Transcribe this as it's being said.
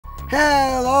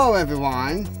Hello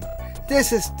everyone,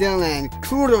 this is Dylan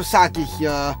Kurosaki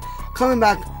here, coming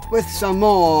back with some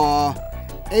more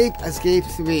Ape Escape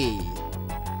 3.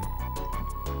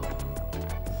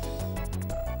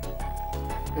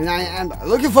 And I am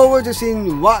looking forward to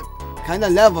seeing what kind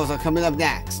of levels are coming up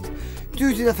next,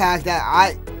 due to the fact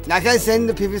that like I said in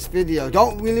the previous video,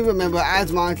 don't really remember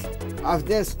as much of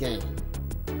this game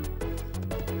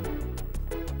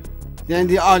than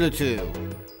the other two.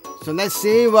 So let's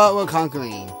see what we're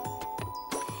conquering.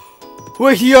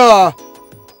 We're here!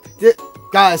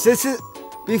 Guys, this is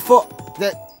before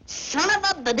the son of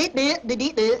a the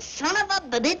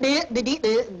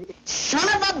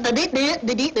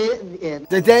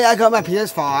day I got my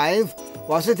PS5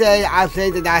 was the day I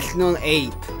played the National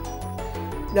Ape.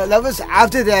 The levels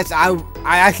after this I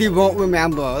actually won't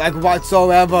remember, like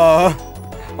whatsoever.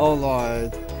 Oh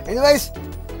lord. Anyways,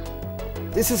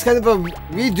 this is kind of a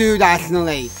redo National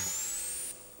Ape,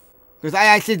 because I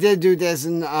actually did do this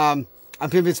in a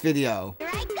previous video.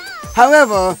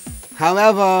 However,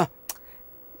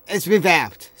 it's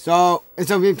revamped. So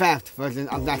it's a revamped version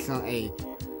of National Ape.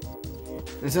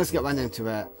 Let's just get right into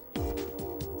it.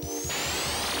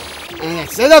 And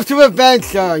let's set up to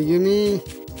adventure, Yumi,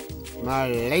 my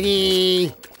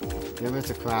lady. Give us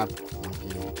a crap.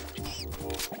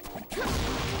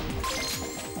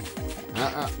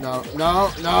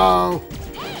 No.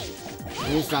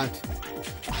 Please don't.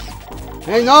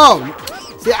 Hey, no!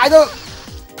 See, I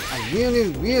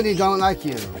really don't like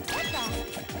you.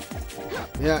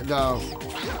 Yeah, no.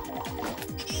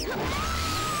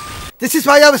 This is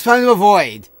what I was trying to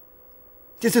avoid.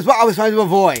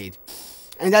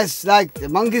 And that's like the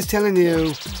monkey's telling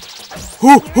you,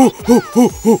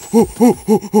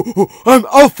 I'm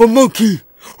Alpha Monkey.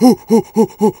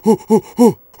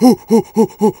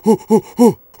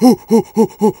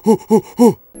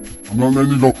 I'm not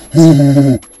letting you go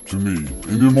to me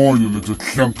anymore, you little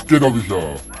chump. Get over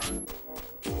here.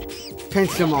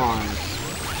 Pinch him on.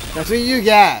 That's what you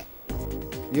get,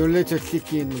 you little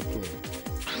chicken monkey.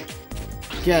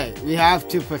 Okay, we have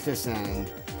to put this in.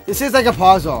 This is like a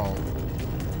puzzle.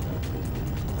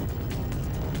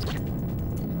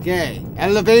 Okay,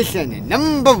 elevation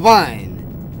number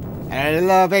 1.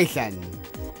 Elevation.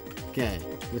 Okay,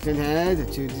 we can head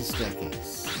to the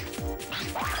staircase.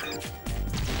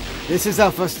 This is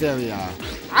our first area.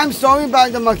 I'm sorry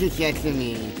about the monkey catching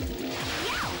me.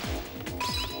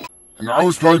 And I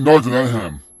was trying not to let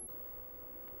him.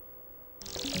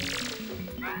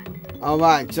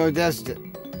 Alright, so there's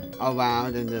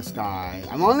around in the sky.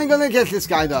 I'm only gonna get this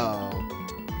guy though.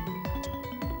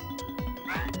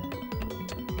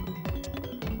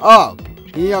 Oh,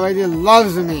 he already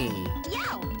loves me.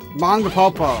 Manga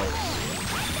Popo.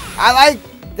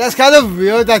 That's kind of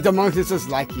weird that the monkeys just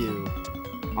like you.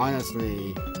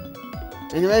 Honestly.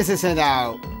 Anyways, let's head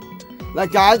out.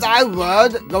 Like guys, I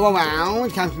would go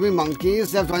around capturing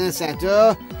monkeys left, right, and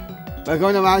center by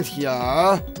going around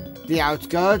here, the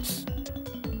outskirts.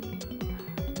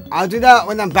 I'll do that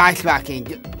when I'm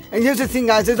backtracking. And here's the thing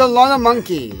guys, there's a lot of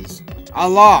monkeys.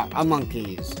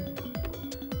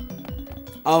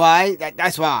 Alright,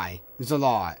 that's why. There's a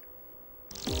lot.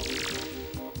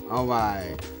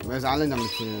 Alright, where's island number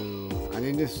 2? I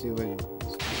need to see what...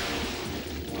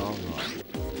 Oh lord.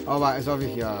 Alright, it's over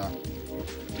here.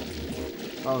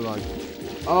 Oh lord.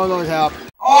 Oh lord, help.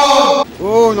 Oh!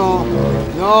 Oh no.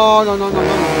 No.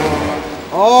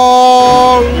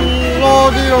 Oh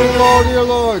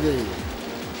lordy.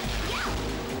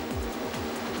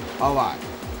 Alright.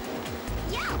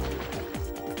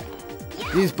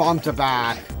 These bombs are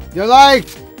back. They're like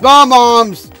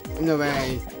bombs in the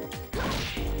way.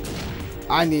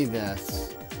 I need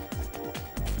this.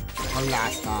 One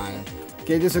last time.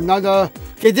 Okay, there's another.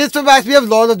 Okay, this reminds me of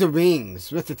Lord of the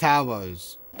Rings with the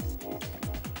towers.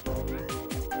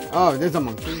 Oh, there's a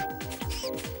monkey.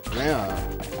 Where?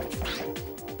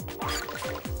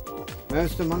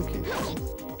 Where's the monkey?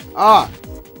 Ah!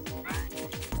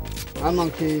 A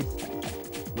monkey.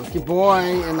 Monkey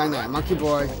boy in my net. Monkey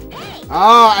boy.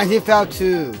 Oh, and he fell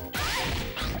too.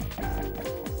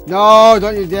 No,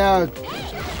 don't you dare.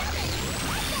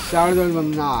 Shadow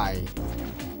alumni.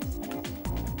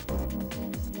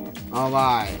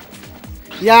 Alright.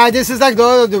 Yeah, this is like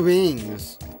Lord of the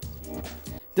Rings.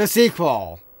 The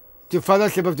sequel to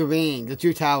Fellowship of the Ring, the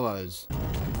Two Towers.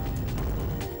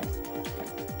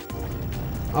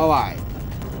 Alright.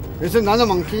 There's another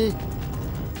monkey.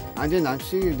 I did not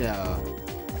see you there.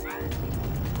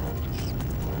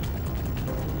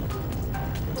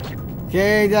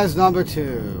 Okay, that's number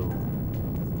 2.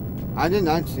 I did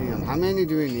not see him. How many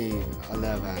do we need?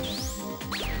 11.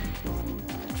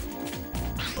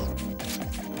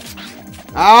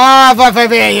 Ah, fuck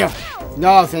you!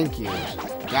 No, thank you.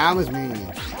 That was me.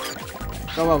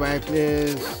 Go away,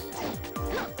 please.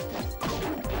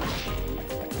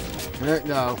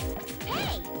 No.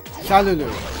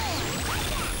 Shalulu.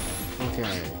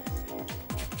 Okay.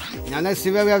 Now let's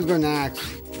see where we have to go next.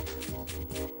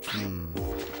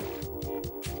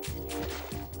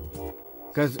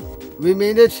 Because we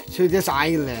made it to this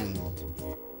island.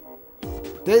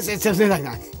 This is something like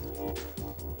that.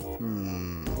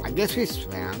 I guess we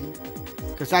swam.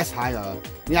 Because that's higher.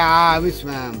 Yeah, we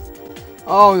swam.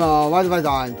 Oh no, what have I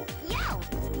done?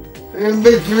 In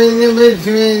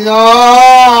between.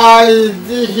 Oh,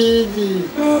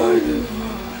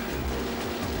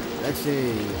 let's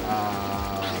see.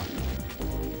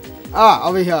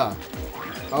 Over here.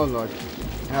 Oh lord.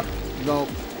 Yep. No.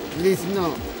 Please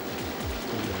no.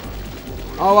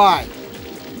 Alright.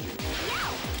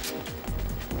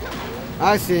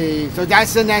 I see. So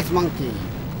that's the next monkey.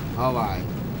 Alright.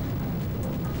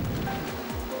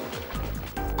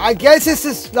 I guess this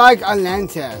is like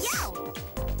Atlantis.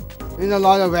 In a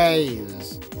lot of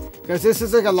ways. Because this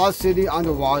is like a lost city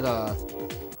underwater.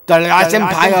 The Lost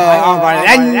Empire of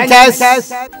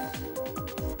Atlantis!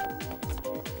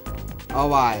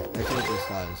 Alright, let's see what this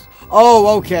does.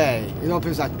 Oh, okay. It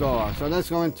opens that door. So let's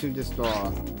go into this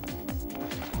door.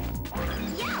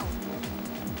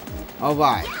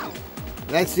 Alright.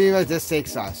 Let's see where this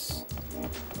takes us.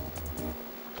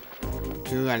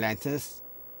 To Atlantis.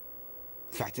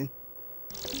 Captain.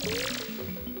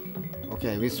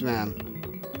 Okay, we swam.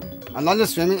 I love the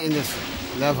swimming in this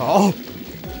level. Oh!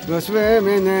 We're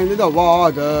swimming in the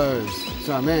waters.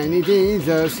 So many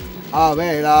dangers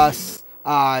await us.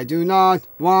 I do not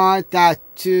want that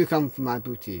to come from my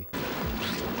booty.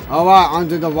 Alright,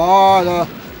 under the water.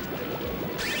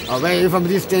 Away from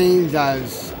these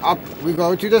dangers. Up we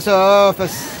go to the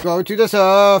surface. Go to the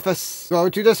surface. Go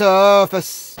to the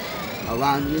surface.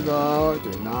 Around you go.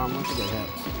 Do not want to get hit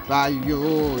by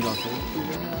you. Don't think you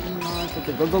very much.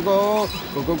 Okay, go, go, go.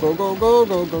 Go, go, go, go, go,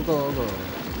 go, go, go, go.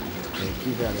 Thank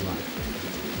you very much.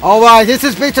 Alright, this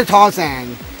is Mr.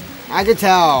 Tarzan. I can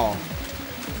tell.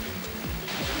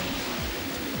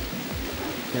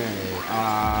 Okay,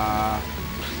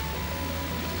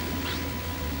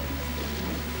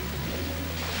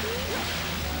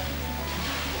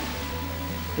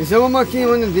 is someone marking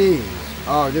one of these?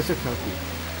 Oh, this is a cookie.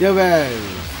 There is.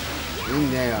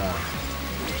 In there.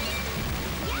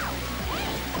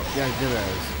 Yes, there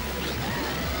is.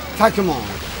 Takemon.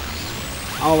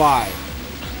 Alright.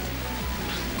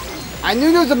 I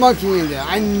knew there was a monkey in there.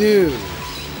 I knew.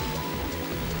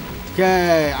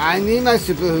 Okay, I need my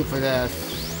super hoop for this.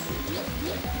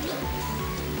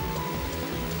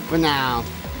 For now.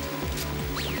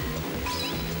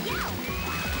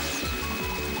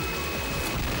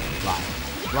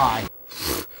 Why?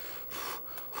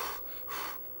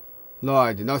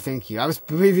 Lord, no thank you. I was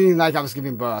breathing like I was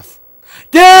giving birth.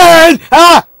 Dude!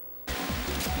 Ah!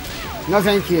 No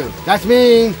thank you. That's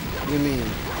mean. You mean.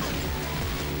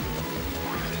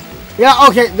 Yeah,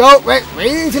 okay. No, wait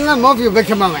until I move you,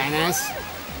 Ricky Moranis.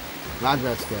 Not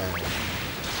that scary.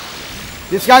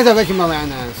 This guy's a Ricky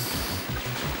Moranis.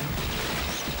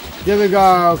 Here we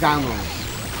go, Gamu.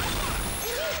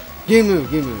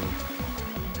 Gimu.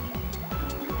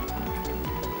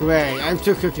 Great, I have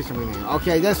 2 cookies for me.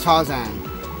 Okay, that's Tarzan.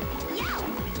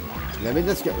 Let me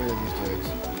just get rid of these dudes.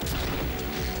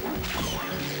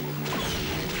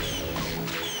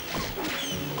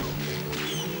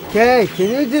 Okay, can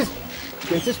you just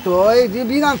get destroyed? You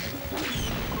beat on.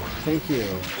 Thank you.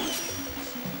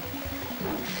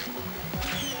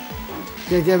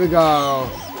 Okay, there we go.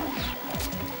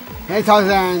 Hey,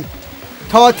 Tarzan.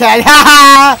 Torted!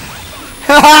 Ha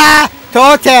ha!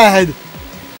 Torted!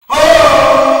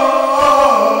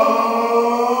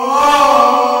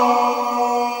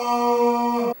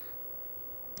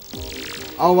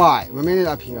 Alright, we made it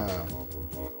up here.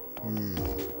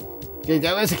 Okay,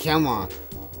 there is a camera.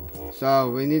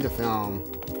 So we need to film.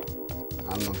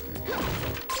 I'm okay.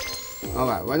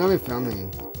 Alright, what are we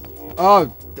filming?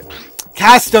 Oh,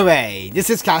 Castaway! This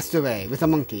is Castaway with a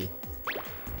monkey.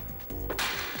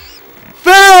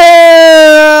 Film!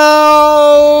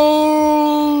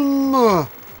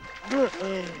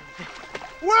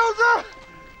 Well done!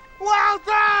 Well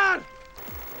done!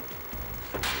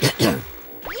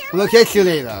 We'll catch you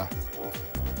later.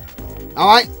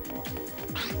 Alright?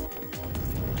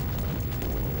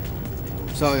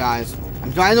 So guys,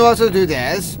 I'm trying to also do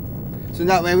this. So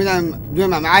that way when I'm doing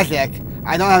my magic,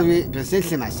 I don't have to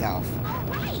position myself.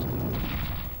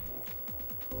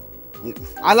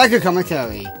 I like a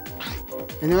commentary.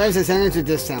 Anyways, I send it to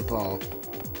this sample.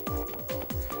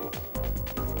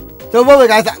 So what we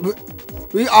guys,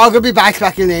 We are gonna be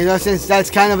backtracking later since that's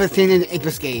kind of a thing in Ape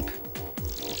Escape.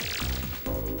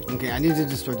 Okay, I need to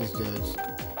destroy these dudes.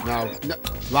 No.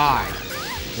 Why?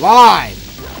 Why?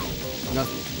 No.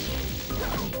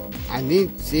 I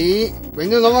need, see?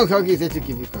 When you no more cookies, they should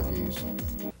give you cookies.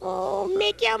 Oh,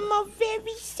 Mickey, I'm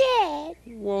very sad.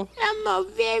 Well, I'm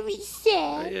very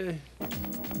sad.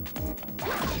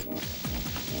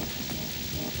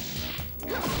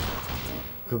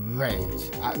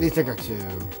 Great. At least I got 2.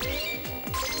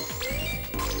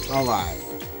 Alright.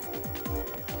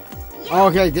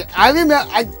 Okay, I remember,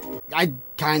 I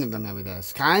kind of remember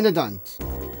this. Kind of don't.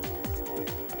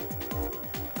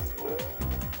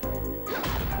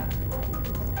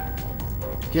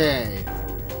 Okay.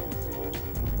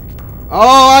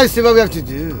 Oh, I see what we have to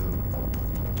do.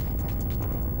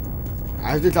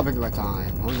 I have to stop at the right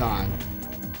time. Hold on.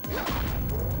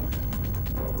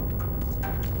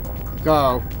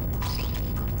 Go.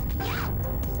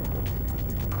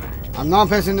 I'm not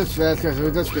pressing this fast because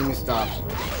we're just getting stuff.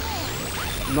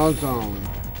 No zone.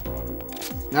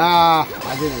 Nah,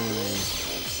 I did anyway.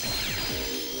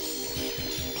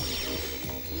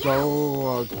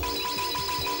 Go.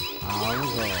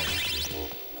 I'll go.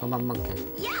 For my monkey.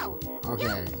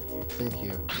 Okay, thank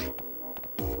you.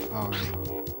 Oh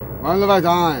no. What have I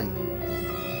done?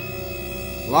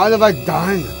 What have I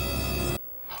done?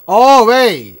 Oh,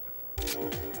 wait.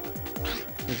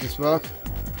 Does this work?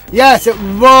 Yes, it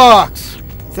works!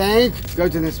 Thank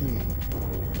goodness me.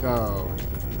 Go.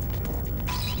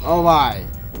 Alright.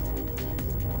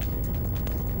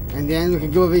 And then we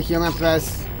can go over here and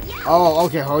press. Oh,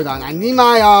 okay, hold on. I need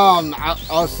my,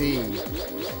 I'll see.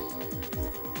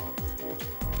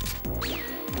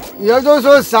 You have to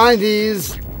also assign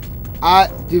these at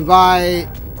the right,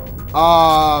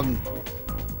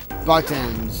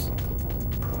 buttons.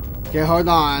 Okay, hold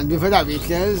on. Before that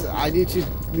reaches, I need to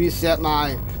reset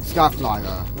my scarf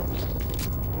flyer.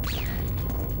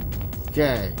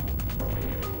 Okay.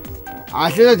 I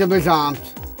should have double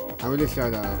jumped. I really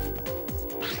should have.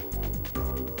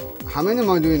 How many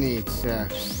more do we need?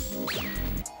 6.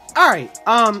 alright,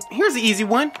 here's the easy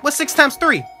one. What's 6 times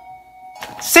 3?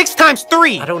 6 times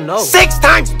 3! I don't know. 6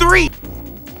 times 3!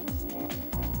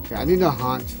 Okay, I need a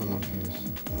hunt for monkeys.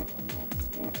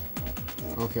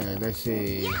 Okay, let's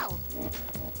see.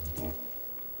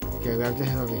 Okay, we have to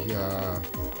head over here.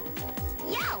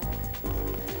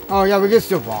 Oh yeah, we can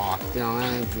still walk down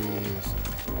and these.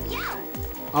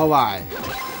 Alright.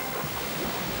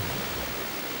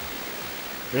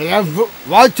 We have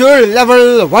water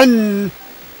level 1.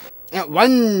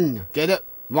 1. Get it?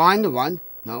 1.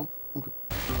 No? Okay.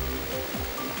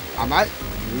 I might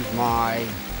use my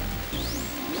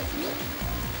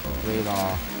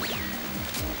radar.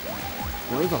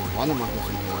 There's a lot of monkeys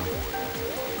in here.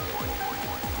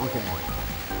 Okay.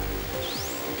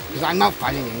 Because I'm not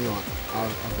fighting anyone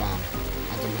of them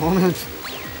at the moment.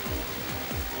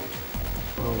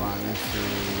 Alright, let's see.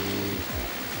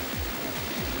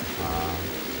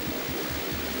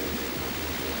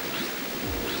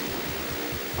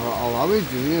 Are we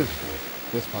doing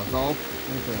this puzzle?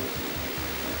 Okay.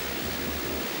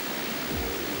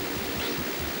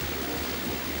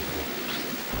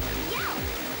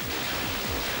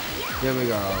 There we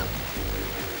go.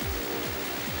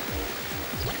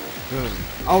 Good.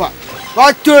 Alright.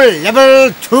 Water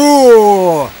level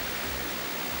 2!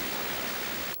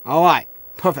 Alright.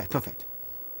 Perfect.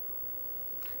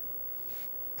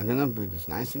 I'm gonna bring this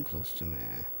nice and close to me.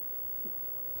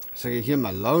 So you can hear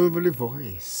my lovely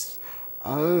voice.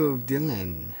 Oh,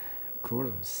 Dylan.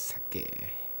 Kurosaki.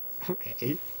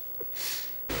 Okay.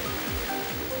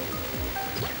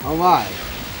 Alright.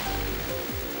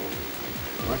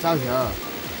 What's out here?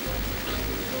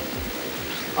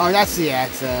 Oh, that's the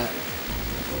exit.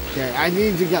 Okay, I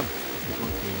need to get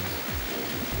one thing.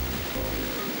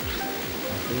 I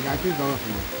think I can go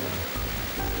from up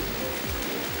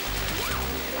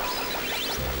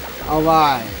there.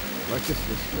 Alright. What's this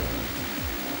do?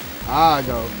 Ah,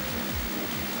 no.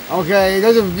 Okay, it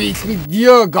doesn't reach me,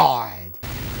 dear God.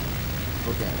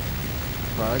 Okay.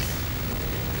 First,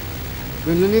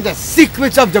 we're learning the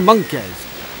secrets of the monkeys.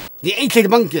 The ancient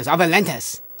monkeys of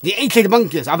Atlantis. The ancient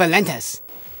monkeys of Atlantis.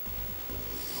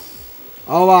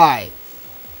 Alright.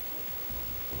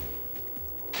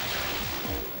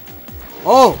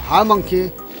 Oh, hi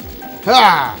monkey.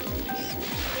 Ha!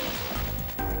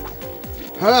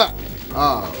 Ha!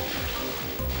 Oh.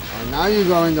 And now you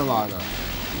go in the water.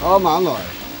 Oh my lord.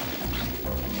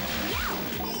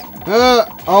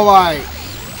 Alright.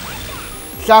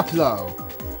 Saplo.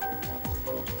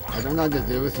 I don't know what to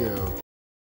do with you.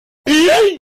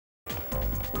 I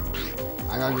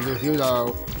got to do with you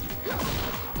though.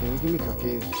 Can you give me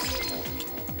cookies?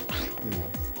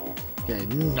 Okay,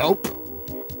 nope.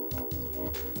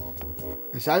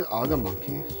 Is that all the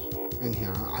monkeys in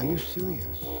here? Are you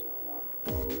serious?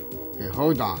 Okay,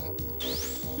 hold on.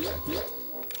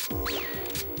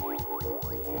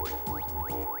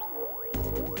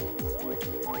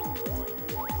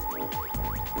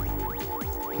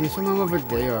 Here's someone over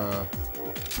there.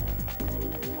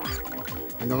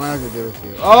 I don't know what to do with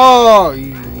you. Oh,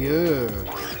 yeah.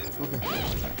 Okay.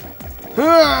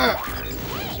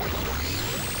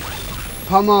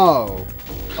 Pummel.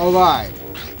 Alright.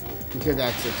 Okay,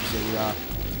 that's it. Yeah.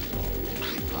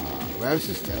 Where's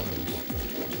the stairs?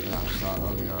 Yeah, I saw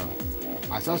earlier.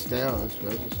 I saw stairs.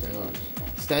 Where's the stairs?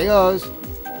 Stairs!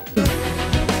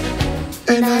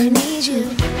 And I need you.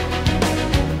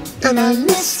 And I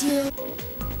miss you.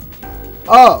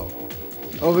 Oh!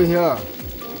 Over here.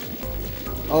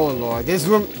 Oh lord, this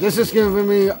is giving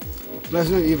me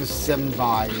Resident Evil 7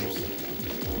 vibes.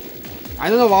 I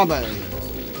don't know why, but it is.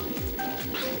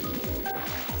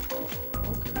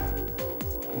 Okay.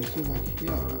 This is like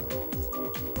here.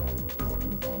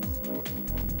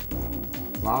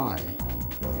 Why?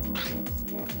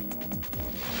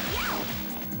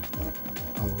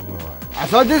 Oh lord. I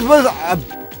thought this was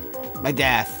my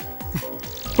death.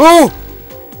 Ooh!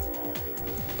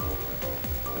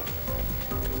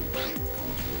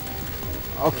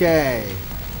 Okay.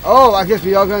 Oh, I guess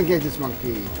we are gonna get this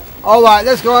monkey. Alright,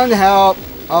 let's go and help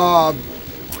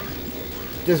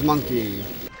this monkey.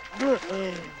 Well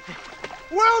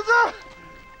done!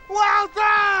 Well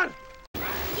done!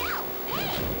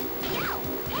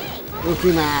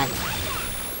 Rookie Max.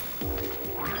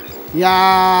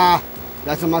 Yeah!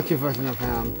 That's a monkey version of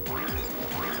him.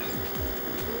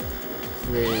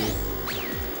 Sweet.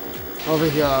 Over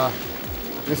here.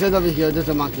 They said over here, there's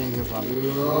a monkey in here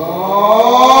probably.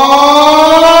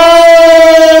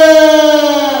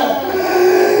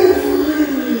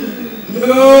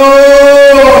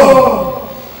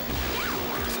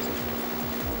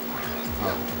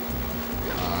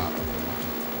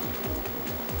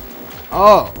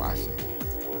 Oh, I see.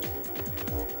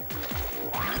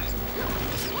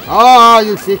 Oh,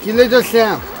 you cheeky little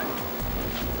simp.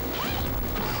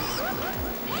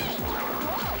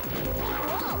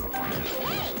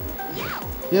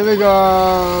 Here we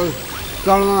go.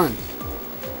 Start lunch.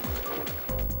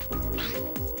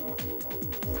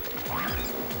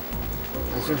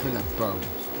 Let's go for the boat.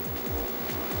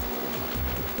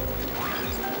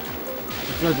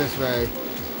 Let's go this way.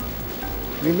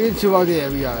 We've been to all the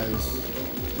areas.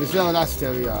 This is our last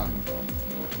area.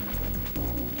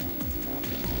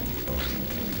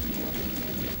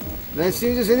 Let's see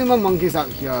if there's any more monkeys out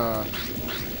here.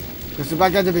 Because we're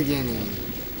back at the beginning.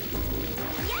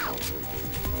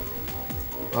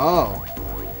 Oh,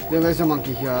 there is a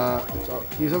monkey here.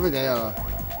 He's over there.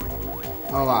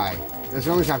 Alright, let's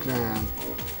go and capture him.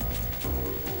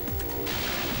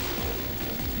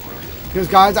 Because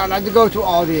guys, I'd like to go to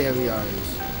all the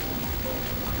areas.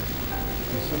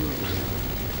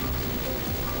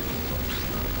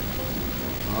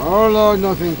 Oh lord,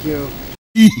 no thank you.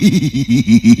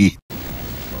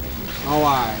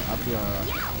 Alright, up here.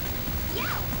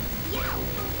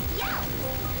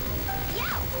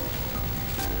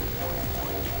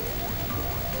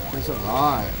 There's a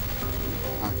lot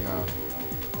out here.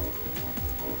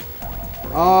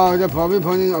 Oh, they're probably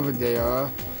pointing over there.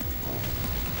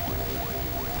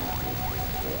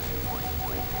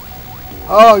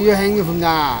 Oh, you're hanging from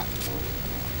that.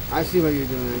 I see what you're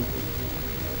doing.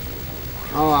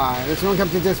 Alright, let's go and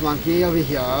capture this monkey over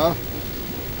here.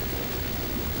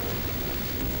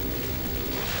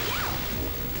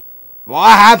 What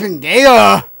happened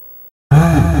there?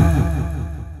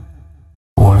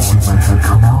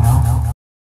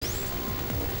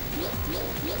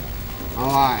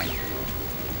 Alright.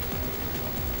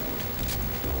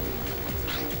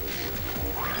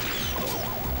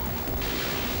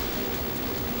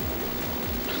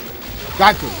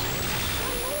 Got to.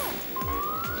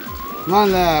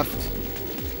 One left.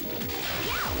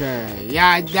 Okay,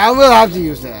 yeah, I will have to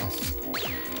use this.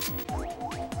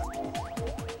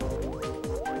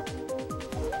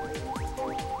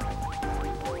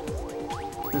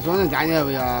 There's one in that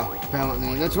area,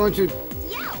 apparently. Let's go to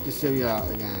this area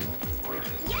again.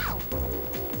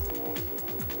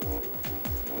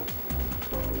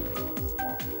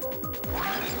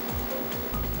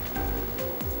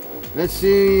 Let's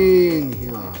see in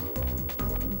here.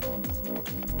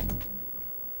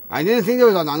 I didn't think there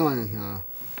was another one in here.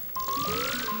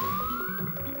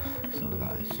 Sorry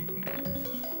guys.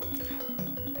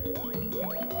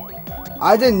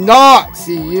 I did not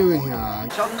see you in here.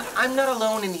 Sheldon, I'm not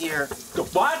alone in here.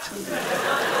 What?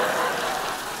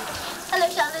 Hello,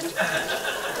 Sheldon.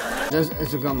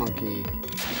 It's a gun monkey.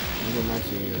 I did not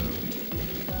see you.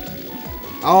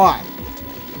 Alright.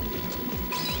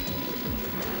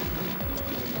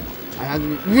 I have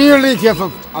to be really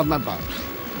careful of my butt.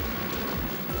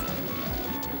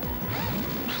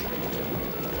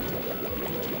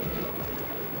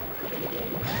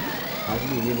 I have to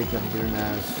be really careful doing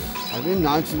this. I did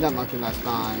not see that monkey last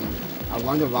time. I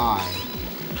wonder why.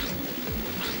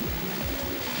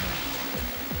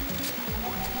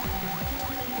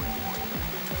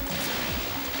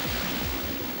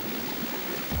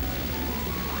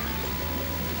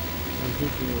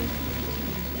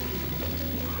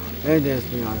 It is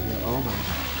beyond here. Oh my.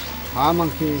 Hi,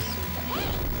 monkey.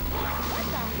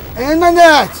 In my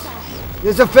net!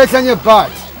 There's a fish on your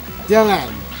butt.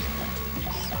 Dylan.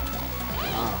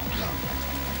 Oh,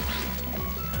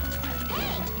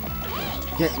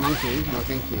 no. Get monkey. No,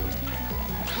 thank you.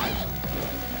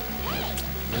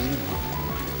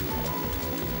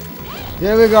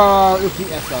 There we go.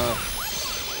 Uki Essa.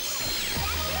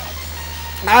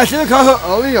 I should have called her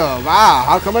earlier. Wow,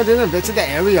 how come I didn't visit the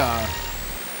area?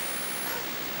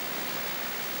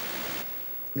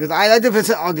 Because I like to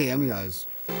visit all the areas.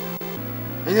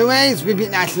 Anyways, we beat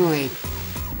National 8.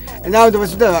 And now the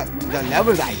rest of the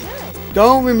levels I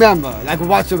don't remember, like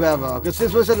whatsoever. Because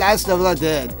this was the last level I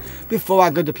did before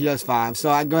I got the PS5. So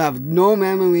I don't have no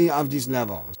memory of these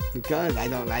levels. Because I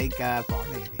don't like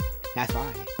falling. That's why.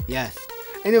 Yes.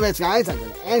 Anyways, guys, I'm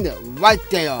going to end it right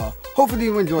there. Hopefully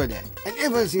you enjoyed it. And if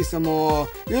you want to see some more,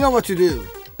 you know what to do.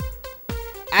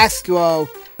 Astro,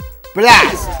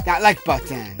 blast that like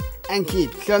button. And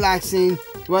keep relaxing,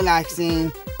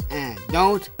 and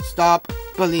don't stop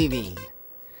believing.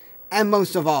 And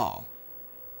most of all,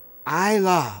 I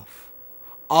love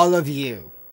all of you.